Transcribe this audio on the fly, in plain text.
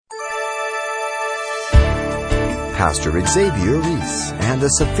Pastor Xavier Reese and the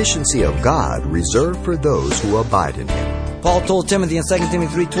sufficiency of God reserved for those who abide in Him. Paul told Timothy in 2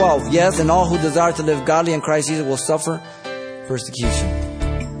 Timothy 3:12, yes, and all who desire to live godly in Christ Jesus will suffer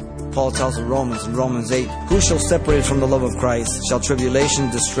persecution. Paul tells the Romans in Romans 8, who shall separate from the love of Christ? Shall tribulation,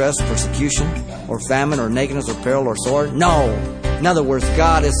 distress, persecution, or famine, or nakedness, or peril, or sword? No! In other words,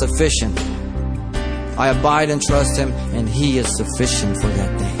 God is sufficient. I abide and trust Him, and He is sufficient for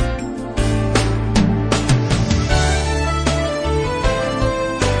that day.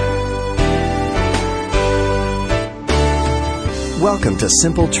 Welcome to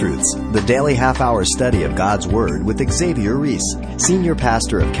Simple Truths, the daily half-hour study of God's Word with Xavier Reese, Senior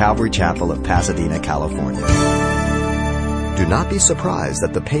Pastor of Calvary Chapel of Pasadena, California. Do not be surprised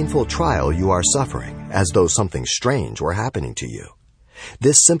at the painful trial you are suffering, as though something strange were happening to you.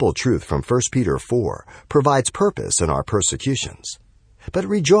 This simple truth from 1 Peter 4 provides purpose in our persecutions. But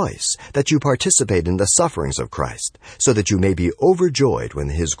rejoice that you participate in the sufferings of Christ, so that you may be overjoyed when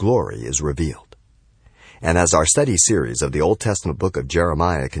His glory is revealed. And as our study series of the Old Testament book of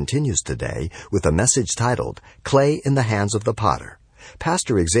Jeremiah continues today with a message titled, Clay in the Hands of the Potter,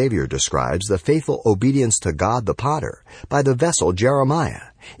 Pastor Xavier describes the faithful obedience to God the Potter by the vessel Jeremiah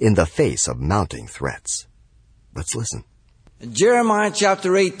in the face of mounting threats. Let's listen. Jeremiah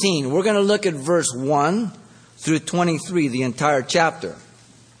chapter 18, we're going to look at verse 1 through 23, the entire chapter.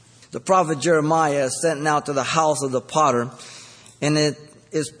 The prophet Jeremiah is sent out to the house of the potter, and it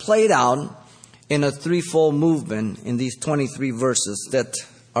is played out in a threefold movement in these 23 verses that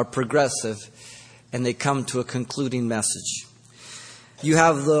are progressive, and they come to a concluding message. You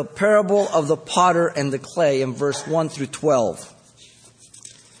have the parable of the potter and the clay in verse 1 through 12.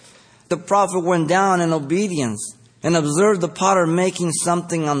 The prophet went down in obedience and observed the potter making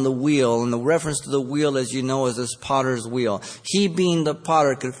something on the wheel. And the reference to the wheel, as you know, is this potter's wheel. He, being the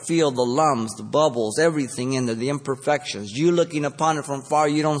potter, could feel the lumps, the bubbles, everything in there, the imperfections. You looking upon it from far,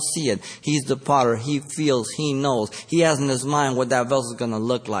 you don't see it. He's the potter. He feels, he knows. He has in his mind what that vessel is going to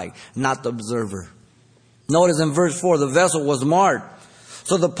look like, not the observer. Notice in verse 4, the vessel was marred.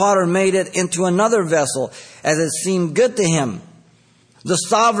 So the potter made it into another vessel as it seemed good to him. The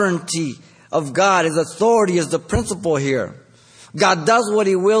sovereignty of God, His authority is the principle here. God does what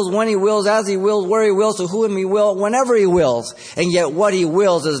He wills, when He wills, as He wills, where He wills, to whom He will, whenever He wills. And yet what He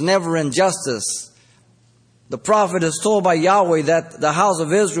wills is never injustice. The prophet is told by Yahweh that the house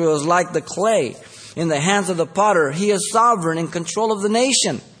of Israel is like the clay in the hands of the potter. He is sovereign in control of the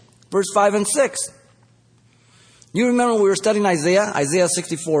nation. Verse 5 and 6. You remember when we were studying Isaiah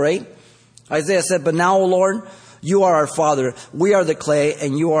 64:8? Isaiah said, but now, O Lord, You are our Father. We are the clay,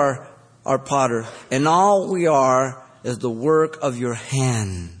 and You are our potter, and all we are is the work of Your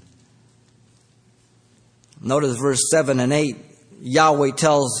hand. Notice verse 7 and 8. Yahweh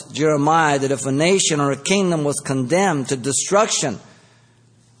tells Jeremiah that if a nation or a kingdom was condemned to destruction,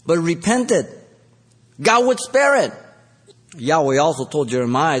 but repented, God would spare it. Yahweh also told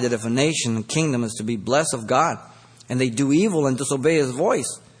Jeremiah that if a nation and kingdom is to be blessed of God, and they do evil and disobey His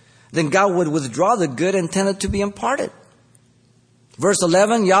voice, then God would withdraw the good intended to be imparted. Verse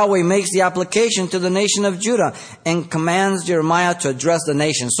 11, Yahweh makes the application to the nation of Judah and commands Jeremiah to address the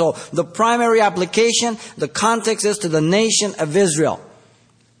nation. So the primary application, the context is to the nation of Israel.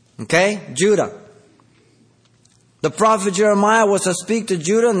 Okay? Judah. The prophet Jeremiah was to speak to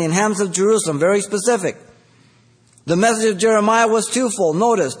Judah and the inhabitants of Jerusalem, very specific. The message of Jeremiah was twofold.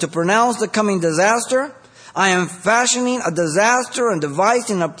 Notice, to pronounce the coming disaster. I am fashioning a disaster and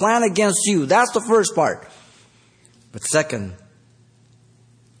devising a plan against you. That's the first part. But second,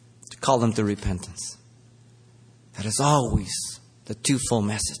 call them to repentance. That is always the twofold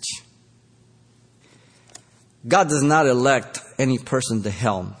message. God does not elect any person to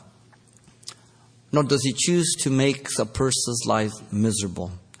hell, nor does He choose to make a person's life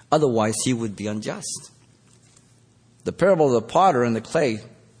miserable. Otherwise, He would be unjust. The parable of the potter and the clay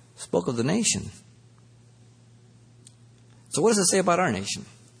spoke of the nation. So what does it say about our nation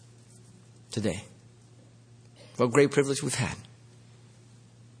today? What great privilege we've had.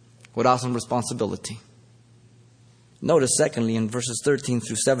 What awesome responsibility. Notice, secondly, in verses 13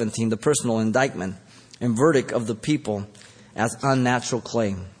 through 17, the personal indictment and verdict of the people as unnatural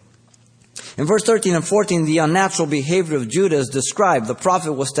clay. In verse 13 and 14, the unnatural behavior of Judah is described. The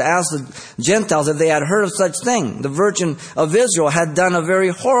prophet was to ask the Gentiles if they had heard of such thing. The virgin of Israel had done a very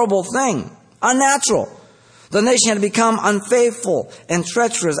horrible thing. Unnatural. The nation had become unfaithful and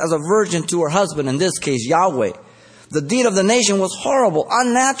treacherous as a virgin to her husband, in this case Yahweh. The deed of the nation was horrible,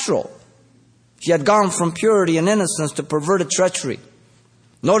 unnatural. She had gone from purity and innocence to perverted treachery.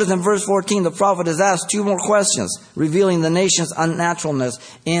 Notice in verse 14, the prophet is asked two more questions, revealing the nation's unnaturalness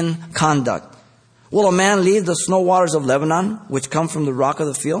in conduct. Will a man leave the snow waters of Lebanon, which come from the rock of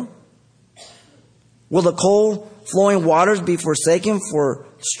the field? Will the cold-flowing waters be forsaken for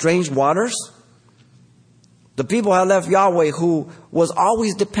strange waters? The people had left Yahweh, who was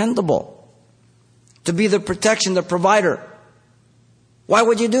always dependable, to be the protection, the provider. Why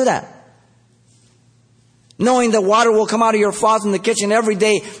would you do that? Knowing that water will come out of your faucet in the kitchen every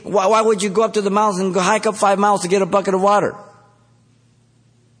day, why would you go up to the mountains and go hike up 5 miles to get a bucket of water?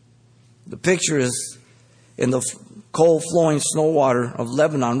 The picture is in the cold flowing snow water of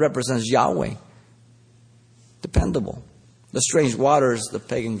Lebanon represents Yahweh. Dependable. The strange waters, the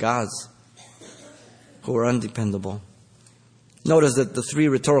pagan gods, who are undependable. Notice that the 3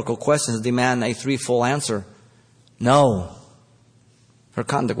 rhetorical questions demand a threefold answer. No. Her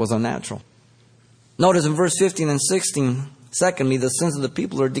conduct was unnatural. Notice in verse 15 and 16, secondly, the sins of the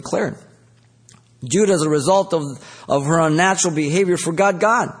people are declared. Judah, as a result of her unnatural behavior, forgot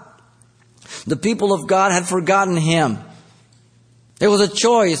God. The people of God had forgotten Him. It was a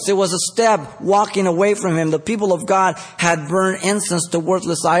choice. It was a step walking away from Him. The people of God had burned incense to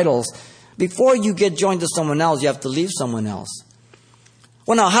worthless idols. Before you get joined to someone else, you have to leave someone else.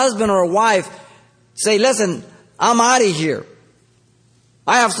 When a husband or a wife say, listen, I'm out of here.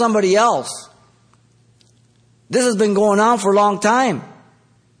 I have somebody else. This has been going on for a long time.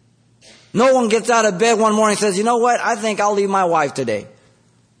 No one gets out of bed one morning and says, you know what, I think I'll leave my wife today.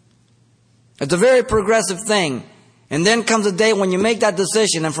 It's a very progressive thing. And then comes a day when you make that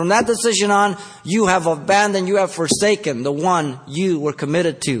decision, and from that decision on, you have abandoned, you have forsaken the one you were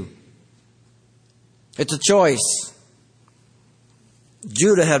committed to. It's a choice.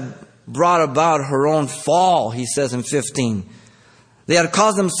 Judah had brought about her own fall, he says in 15. They had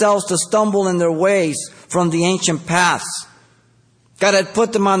caused themselves to stumble in their ways from the ancient paths. God had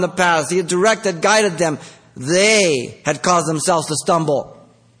put them on the paths. He had directed, guided them. They had caused themselves to stumble.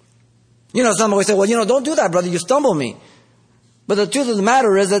 You know, some always say, well, don't do that, brother. You stumble me. But the truth of the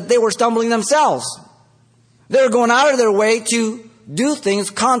matter is that they were stumbling themselves. They were going out of their way to do things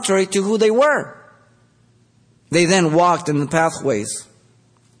contrary to who they were. They then walked in the pathways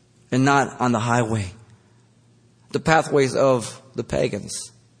and not on the highway. The pathways of the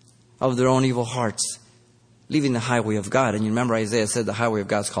pagans, of their own evil hearts, leaving the highway of God. And you remember Isaiah said the highway of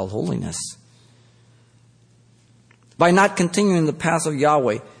God is called holiness. By not continuing the path of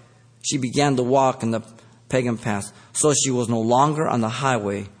Yahweh, she began to walk in the pagan path. So she was no longer on the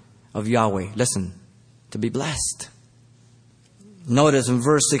highway of Yahweh. Listen, to be blessed. Notice in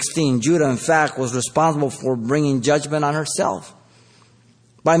verse 16, Judah in fact was responsible for bringing judgment on herself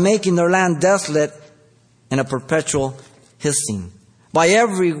by making their land desolate and a perpetual hissing. By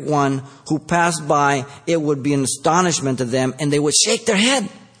everyone who passed by, it would be an astonishment to them, and they would shake their head.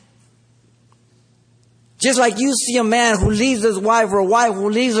 Just like you see a man who leaves his wife, or a wife who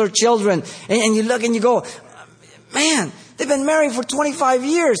leaves her children, and you look and you go, man, they've been married for 25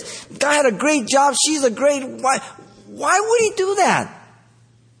 years. Guy had a great job. She's a great wife. Why would he do that?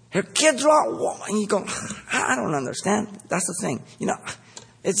 Her kids are all, and you go, I don't understand. That's the thing.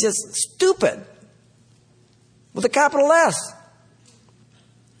 It's just stupid. With a capital S.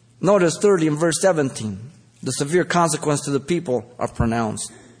 Notice thirdly in verse 17, the severe consequence to the people are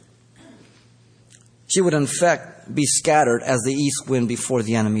pronounced. She would in fact be scattered as the east wind before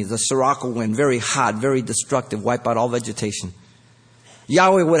the enemy, the sirocco wind, very hot, very destructive, wipe out all vegetation.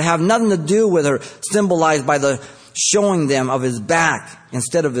 Yahweh would have nothing to do with her, symbolized by the showing them of His back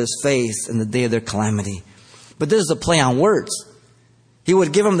instead of His face in the day of their calamity. But this is a play on words. He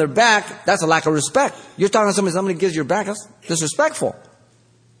would give them their back. That's a lack of respect. You're talking to somebody gives you your back. That's disrespectful.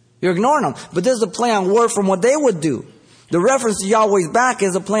 You're ignoring them. But this is a play on word from what they would do. The reference to Yahweh's back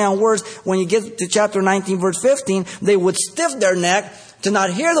is a play on words. When you get to chapter 19, verse 15, they would stiff their neck to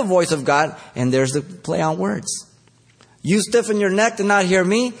not hear the voice of God. And there's the play on words. You stiffen your neck to not hear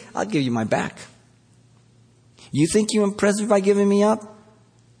me, I'll give you my back. You think you impress me by giving me up?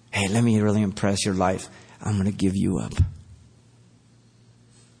 Hey, let me really impress your life. I'm going to give you up.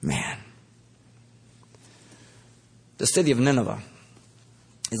 Man. The city of Nineveh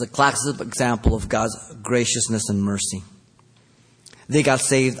is a classic example of God's graciousness and mercy. They got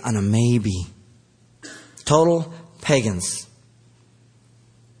saved on a maybe. Total pagans.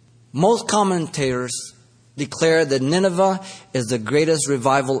 Most commentators declare that Nineveh is the greatest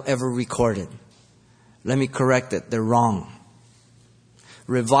revival ever recorded. Let me correct it. They're wrong.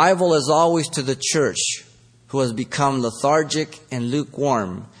 Revival is always to the church who has become lethargic and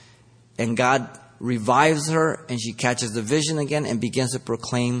lukewarm. And God revives her and she catches the vision again and begins to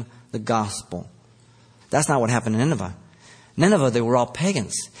proclaim the gospel. That's not what happened in Nineveh. Nineveh, they were all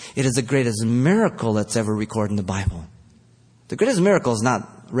pagans. It is the greatest miracle that's ever recorded in the Bible. The greatest miracle is not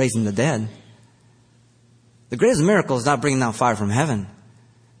raising the dead. The greatest miracle is not bringing down fire from heaven.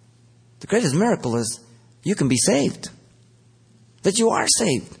 The greatest miracle is you can be saved. That you are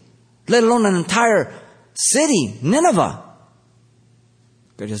saved. Let alone an entire city, Nineveh.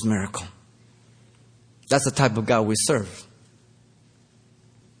 Greatest miracle. That's the type of God we serve.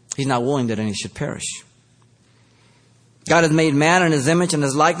 He's not willing that any should perish. God has made man in His image and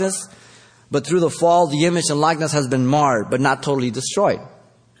His likeness, but through the fall, the image and likeness has been marred, but not totally destroyed.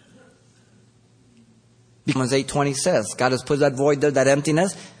 Romans 8:20 says, God has put that void there, that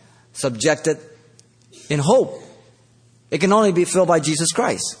emptiness, subjected in hope. It can only be filled by Jesus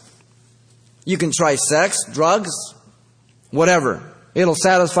Christ. You can try sex, drugs, whatever. It'll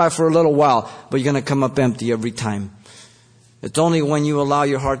satisfy for a little while, but you're going to come up empty every time. It's only when you allow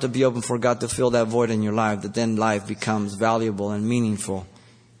your heart to be open for God to fill that void in your life that then life becomes valuable and meaningful,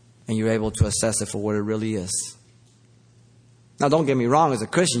 and you're able to assess it for what it really is. Now, don't get me wrong. As a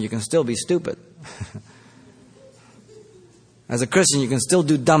Christian, you can still be stupid. As a Christian, you can still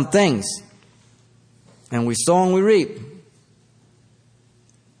do dumb things. And we sow and we reap.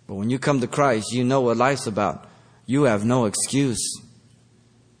 But when you come to Christ, you know what life's about. You have no excuse.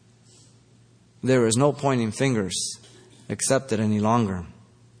 There is no pointing fingers accepted any longer.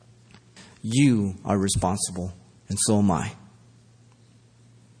 You are responsible, and so am I.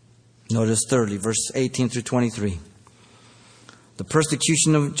 Notice thirdly, verse 18 through 23. The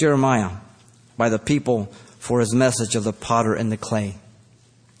persecution of Jeremiah by the people for his message of the potter and the clay.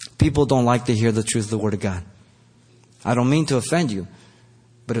 People don't like to hear the truth of the Word of God. I don't mean to offend you,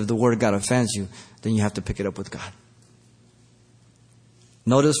 but if the Word of God offends you, then you have to pick it up with God.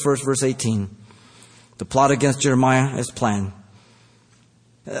 Notice first verse 18. The plot against Jeremiah is planned.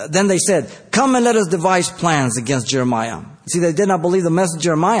 Then they said, come and let us devise plans against Jeremiah. See, they did not believe the message of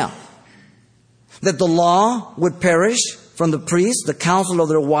Jeremiah. That the law would perish from the priests, the counsel of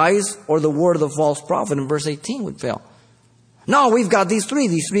their wives, or the word of the false prophet in verse 18 would fail. No, we've got these three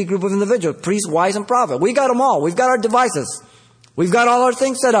group of individuals, priests, wise, and prophet. We got them all. We've got our devices. We've got all our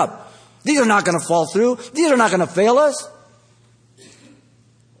things set up. These are not going to fall through. These are not going to fail us.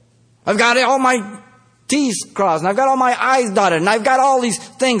 I've got all my T's crossed, and I've got all my I's dotted, and I've got all these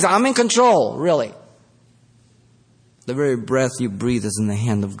things. I'm in control, really. The very breath you breathe is in the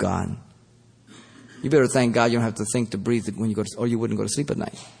hand of God. You better thank God you don't have to think to breathe when you go to, or you wouldn't go to sleep at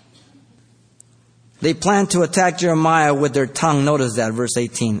night. They planned to attack Jeremiah with their tongue, notice that, verse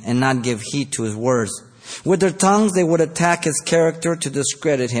 18, and not give heed to his words. With their tongues, they would attack his character to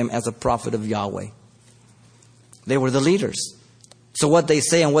discredit him as a prophet of Yahweh. They were the leaders. So what they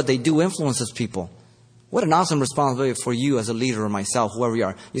say and what they do influences people. What an awesome responsibility for you as a leader or myself, whoever you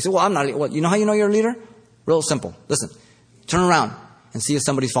are. You say, well, I'm not, what, you know how you know you're a leader? Real simple. Listen, turn around and see if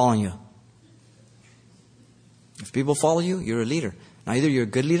somebody's following you. If people follow you, you're a leader. Now, either you're a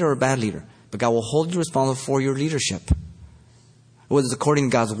good leader or a bad leader. But God will hold you responsible for your leadership. Whether it's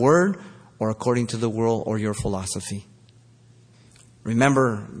according to God's word or according to the world or your philosophy.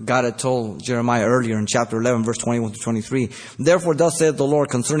 Remember, God had told Jeremiah earlier in chapter 11, verse 21 to 23, therefore thus saith the Lord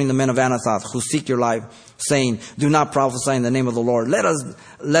concerning the men of Anathoth who seek your life, saying, do not prophesy in the name of the Lord,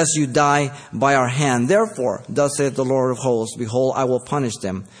 lest you die by our hand. Therefore, thus saith the Lord of hosts, behold, I will punish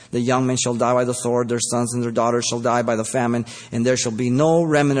them. The young men shall die by the sword, their sons and their daughters shall die by the famine, and there shall be no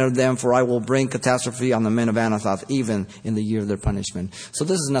remnant of them, for I will bring catastrophe on the men of Anathoth, even in the year of their punishment. So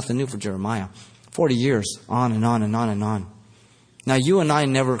this is nothing new for Jeremiah. 40 years, on and on and on and on. Now, you and I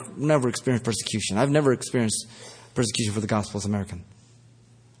never experienced persecution. I've never experienced persecution for the gospel as American.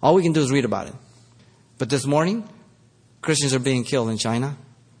 All we can do is read about it. But this morning, Christians are being killed in China,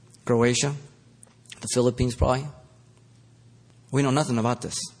 Croatia, the Philippines probably. We know nothing about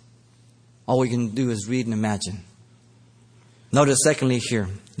this. All we can do is read and imagine. Notice secondly here,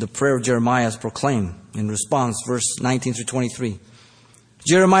 the prayer of Jeremiah is proclaimed in response, verse 19 through 23.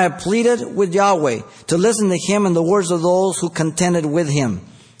 Jeremiah pleaded with Yahweh to listen to him and the words of those who contended with him,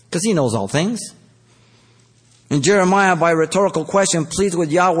 because he knows all things. And Jeremiah, by a rhetorical question, pleads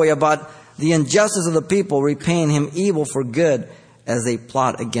with Yahweh about the injustice of the people, repaying him evil for good as they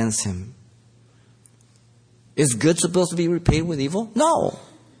plot against him. Is good supposed to be repaid with evil? No.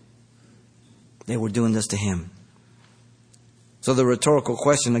 They were doing this to him. So the rhetorical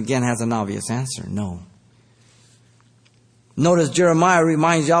question again has an obvious answer. No. Notice Jeremiah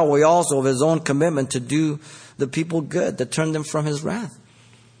reminds Yahweh also of his own commitment to do the people good, to turn them from his wrath.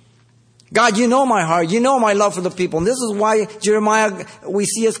 God, you know my heart. You know my love for the people. And this is why Jeremiah, we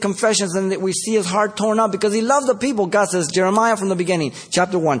see his confessions and we see his heart torn up because he loved the people. God says, Jeremiah from the beginning,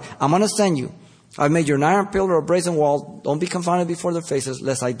 chapter 1, I'm going to send you. I've made you an iron pillar or a brazen wall. Don't be confounded before their faces,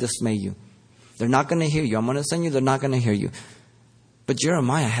 lest I dismay you. They're not going to hear you. I'm going to send you. They're not going to hear you. But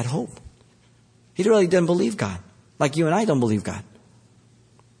Jeremiah had hope. He really didn't believe God. Like you and I don't believe God.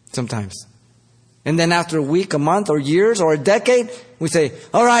 Sometimes. And then after a week, a month, or years, or a decade, we say,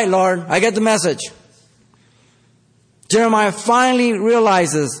 all right, Lord, I get the message. Jeremiah finally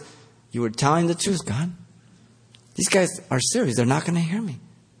realizes, you were telling the truth, God. These guys are serious. They're not going to hear me.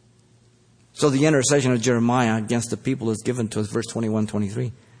 So the intercession of Jeremiah against the people is given to us, verse 21,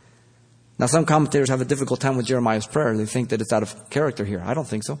 23. Now, some commentators have a difficult time with Jeremiah's prayer. They think that it's out of character here. I don't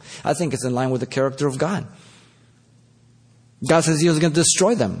think so. I think it's in line with the character of God. God says He was going to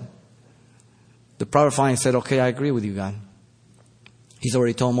destroy them. The prophet finally said, okay, I agree with you, God. He's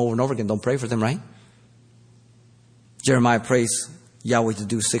already told them over and over again, don't pray for them, right? Jeremiah prays Yahweh to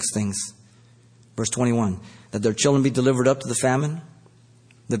do 6 things. Verse 21, that their children be delivered up to the famine,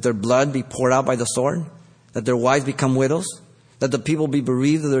 that their blood be poured out by the sword, that their wives become widows, that the people be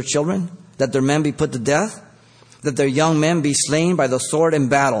bereaved of their children, that their men be put to death, that their young men be slain by the sword in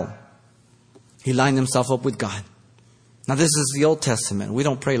battle. He lined himself up with God. Now this is the Old Testament. We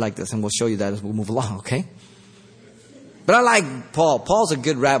don't pray like this, and we'll show you that as we move along, okay? But I like Paul. Paul's a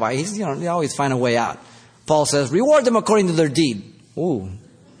good rabbi. They always find a way out. Paul says, reward them according to their deed. Ooh,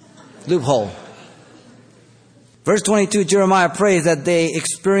 loophole. Verse 22, Jeremiah prays that they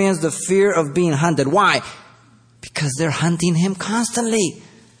experience the fear of being hunted. Why? Because they're hunting him constantly.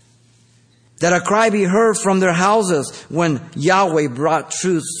 That a cry be heard from their houses when Yahweh brought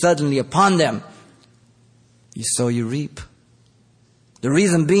truth suddenly upon them. You sow, you reap. The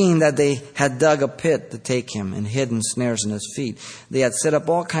reason being that they had dug a pit to take him and hidden snares in his feet. They had set up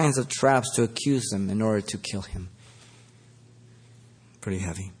all kinds of traps to accuse him in order to kill him. Pretty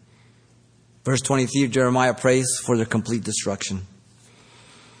heavy. Verse 23, Jeremiah prays for their complete destruction.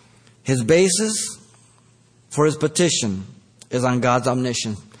 His basis for his petition is on God's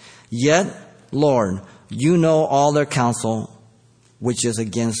omniscience. Yet, Lord, you know all their counsel, which is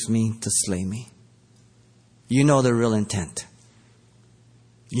against me to slay me. You know their real intent.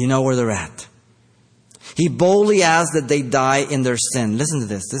 You know where they're at. He boldly asks that they die in their sin. Listen to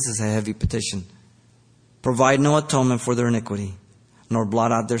this. This is a heavy petition. Provide no atonement for their iniquity, nor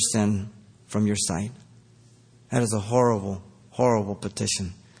blot out their sin from your sight. That is a horrible, horrible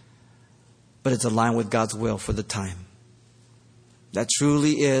petition. But it's aligned with God's will for the time. That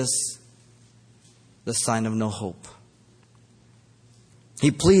truly is the sign of no hope.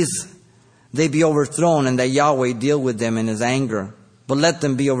 He pleads they be overthrown and that Yahweh deal with them in His anger. But let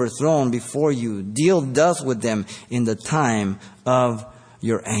them be overthrown before you. Deal thus with them in the time of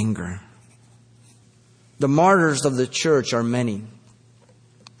your anger. The martyrs of the church are many.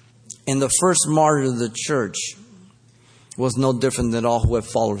 And the first martyr of the church was no different than all who have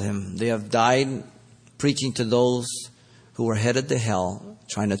followed him. They have died preaching to those who were headed to hell,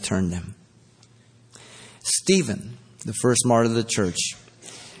 trying to turn them. Stephen, the first martyr of the church.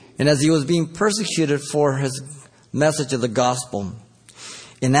 And as he was being persecuted for his message of the gospel,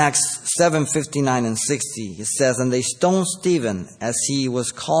 in Acts 7:59 and 60, it says, and they stoned Stephen as he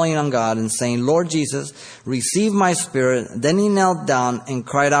was calling on God and saying, Lord Jesus, receive my spirit. Then he knelt down and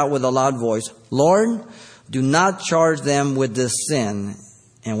cried out with a loud voice, Lord, do not charge them with this sin.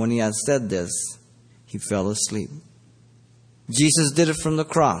 And when he had said this, he fell asleep. Jesus did it from the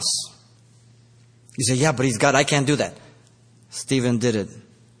cross. You say, yeah, but he's God. I can't do that. Stephen did it.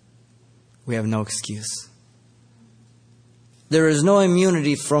 We have no excuse. There is no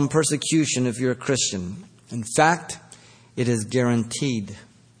immunity from persecution if you're a Christian. In fact, it is guaranteed.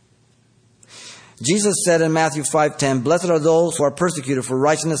 Jesus said in Matthew 5:10, blessed are those who are persecuted for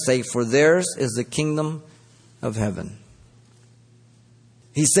righteousness' sake, for theirs is the kingdom of heaven.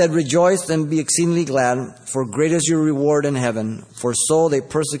 He said, rejoice and be exceedingly glad, for great is your reward in heaven. For so they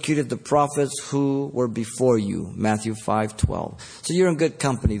persecuted the prophets who were before you. Matthew 5:12. So you're in good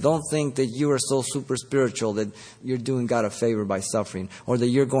company. Don't think that you are so super spiritual that you're doing God a favor by suffering, or that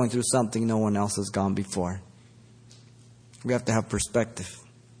you're going through something no one else has gone before. We have to have perspective.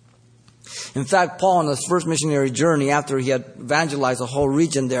 In fact, Paul on his first missionary journey, after he had evangelized the whole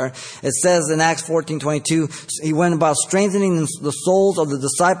region there, it says in Acts 14:22, he went about strengthening the souls of the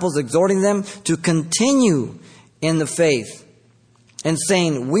disciples, exhorting them to continue in the faith, and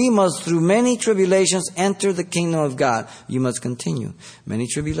saying, we must through many tribulations enter the kingdom of God. You must continue. Many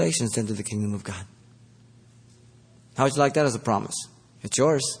tribulations to enter the kingdom of God. How would you like that as a promise? It's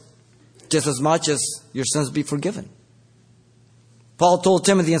yours. Just as much as your sins be forgiven. Paul told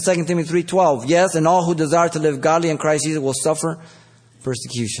Timothy in 2 Timothy 3:12, yes, and all who desire to live godly in Christ Jesus will suffer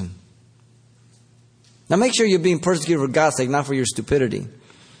persecution. Now make sure you're being persecuted for God's sake, not for your stupidity,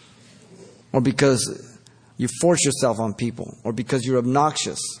 or because you force yourself on people, or because you're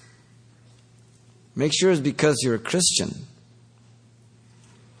obnoxious. Make sure it's because you're a Christian.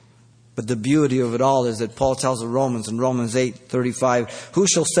 But the beauty of it all is that Paul tells the Romans in Romans 8:35, who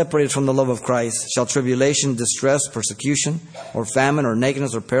shall separate us from the love of Christ? Shall tribulation, distress, persecution, or famine, or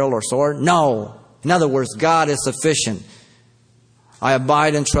nakedness, or peril, or sword? No. In other words, God is sufficient. I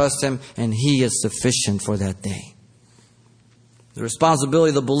abide and trust Him, and He is sufficient for that day. The responsibility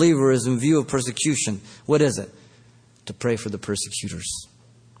of the believer is in view of persecution. What is it? To pray for the persecutors.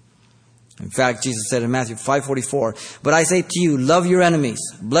 In fact, Jesus said in Matthew 5:44, but I say to you, love your enemies,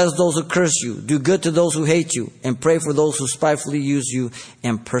 bless those who curse you, do good to those who hate you, and pray for those who spitefully use you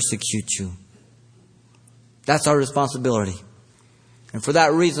and persecute you. That's our responsibility. And for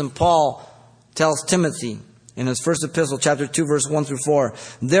that reason, Paul tells Timothy in his first epistle, chapter 2, verse 1 through 4,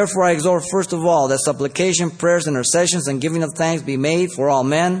 therefore I exhort first of all that supplication, prayers, intercessions, and giving of thanks be made for all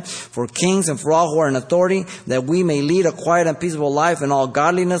men, for kings, and for all who are in authority, that we may lead a quiet and peaceable life in all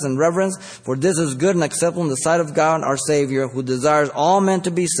godliness and reverence. For this is good and acceptable in the sight of God our Savior, who desires all men to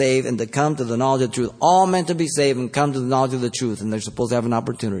be saved and to come to the knowledge of the truth. All men to be saved and come to the knowledge of the truth. And they're supposed to have an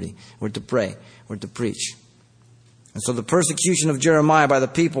opportunity. We're to pray. We're to preach. And so the persecution of Jeremiah by the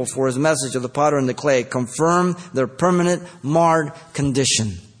people for his message of the potter and the clay confirmed their permanent marred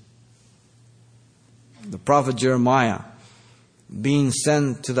condition. The prophet Jeremiah, being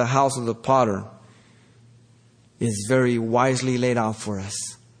sent to the house of the potter, is very wisely laid out for us,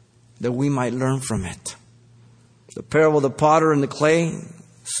 that we might learn from it. The parable of the potter and the clay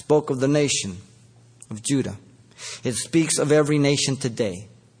spoke of the nation of Judah. It speaks of every nation today.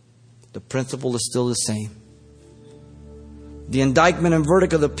 The principle is still the same. The indictment and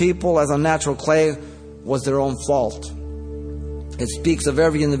verdict of the people as unnatural clay was their own fault. It speaks of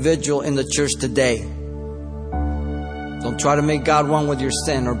every individual in the church today. Don't try to make God one with your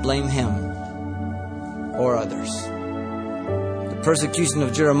sin or blame Him or others. The persecution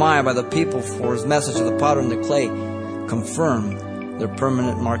of Jeremiah by the people for his message of the potter and the clay confirmed their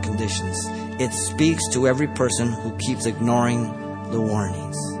permanent marked conditions. It speaks to every person who keeps ignoring the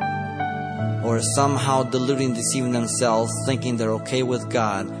warnings, or is somehow deluding, deceiving themselves, thinking they're okay with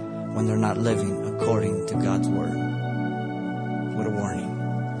God when they're not living according to God's Word. What a warning.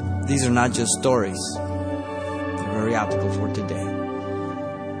 These are not just stories. They're very applicable for today.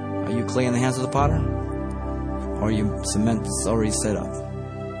 Are you clay in the hands of the potter? Or are you cement that's already set up?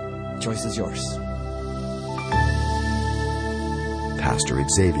 The choice is yours. Pastor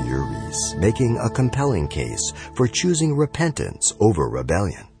Xavier Reese making a compelling case for choosing repentance over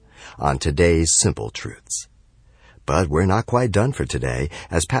rebellion on today's Simple Truths. But we're not quite done for today,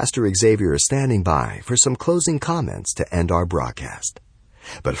 as Pastor Xavier is standing by for some closing comments to end our broadcast.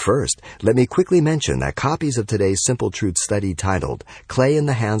 But first, let me quickly mention that copies of today's Simple Truth study titled Clay in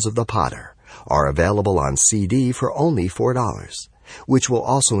the Hands of the Potter are available on CD for only $4, which will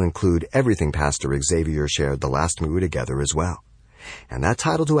also include everything Pastor Xavier shared the last time we were together as well. And that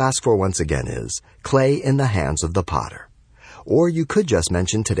title to ask for once again is Clay in the Hands of the Potter. Or you could just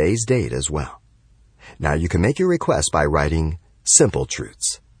mention today's date as well. Now you can make your request by writing Simple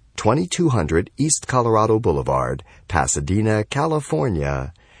Truths, 2200 East Colorado Boulevard, Pasadena,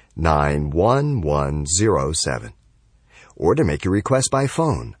 California, 91107. Or to make your request by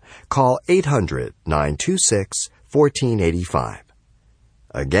phone, call 800-926-1485.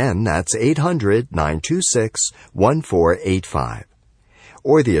 Again, that's 800-926-1485.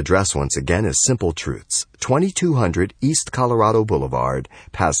 Or the address once again is Simple Truths, 2200 East Colorado Boulevard,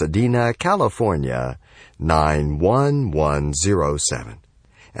 Pasadena, California, 91107.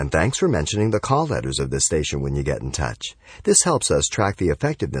 And thanks for mentioning the call letters of this station when you get in touch. This helps us track the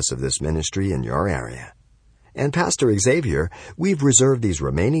effectiveness of this ministry in your area. And Pastor Xavier, we've reserved these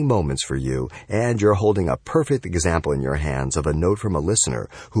remaining moments for you, and you're holding a perfect example in your hands of a note from a listener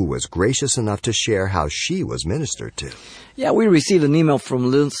who was gracious enough to share how she was ministered to. Yeah, we received an email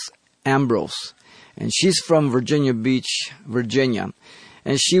from Liz Ambrose, and she's from Virginia Beach, Virginia.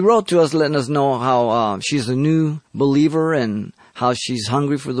 And she wrote to us letting us know how she's a new believer and how she's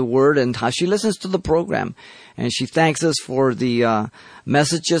hungry for the Word and how she listens to the program. And she thanks us for the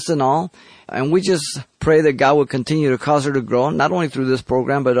messages and all. And we just pray that God will continue to cause her to grow, not only through this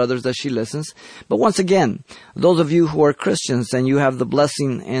program, but others that she listens. But once again, those of you who are Christians and you have the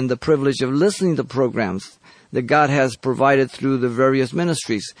blessing and the privilege of listening to programs that God has provided through the various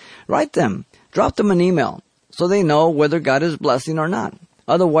ministries, write them, drop them an email so they know whether God is blessing or not.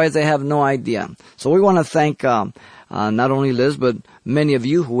 Otherwise, they have no idea. So we want to thank not only Liz, but many of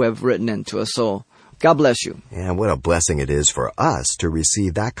you who have written in to us. So God bless you. And what a blessing it is for us to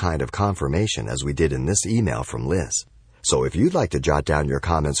receive that kind of confirmation as we did in this email from Liz. So if you'd like to jot down your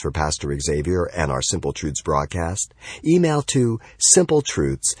comments for Pastor Xavier and our Simple Truths broadcast, email to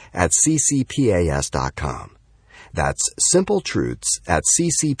simpletruths@ccpas.com. That's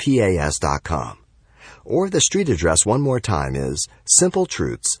simpletruths@ccpas.com. Or the street address one more time is Simple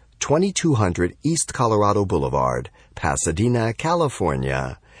Truths, 2200 East Colorado Boulevard, Pasadena,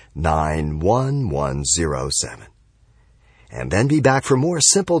 California, 91107. And then be back for more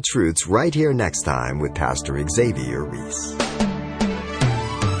Simple Truths right here next time with Pastor Xavier Reese.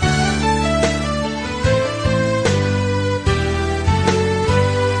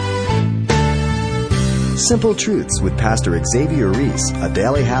 Simple Truths with Pastor Xavier Reese, a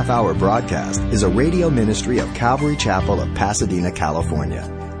daily half-hour broadcast, is a radio ministry of Calvary Chapel of Pasadena, California.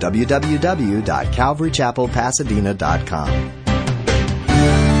 www.calvarychapelpasadena.com.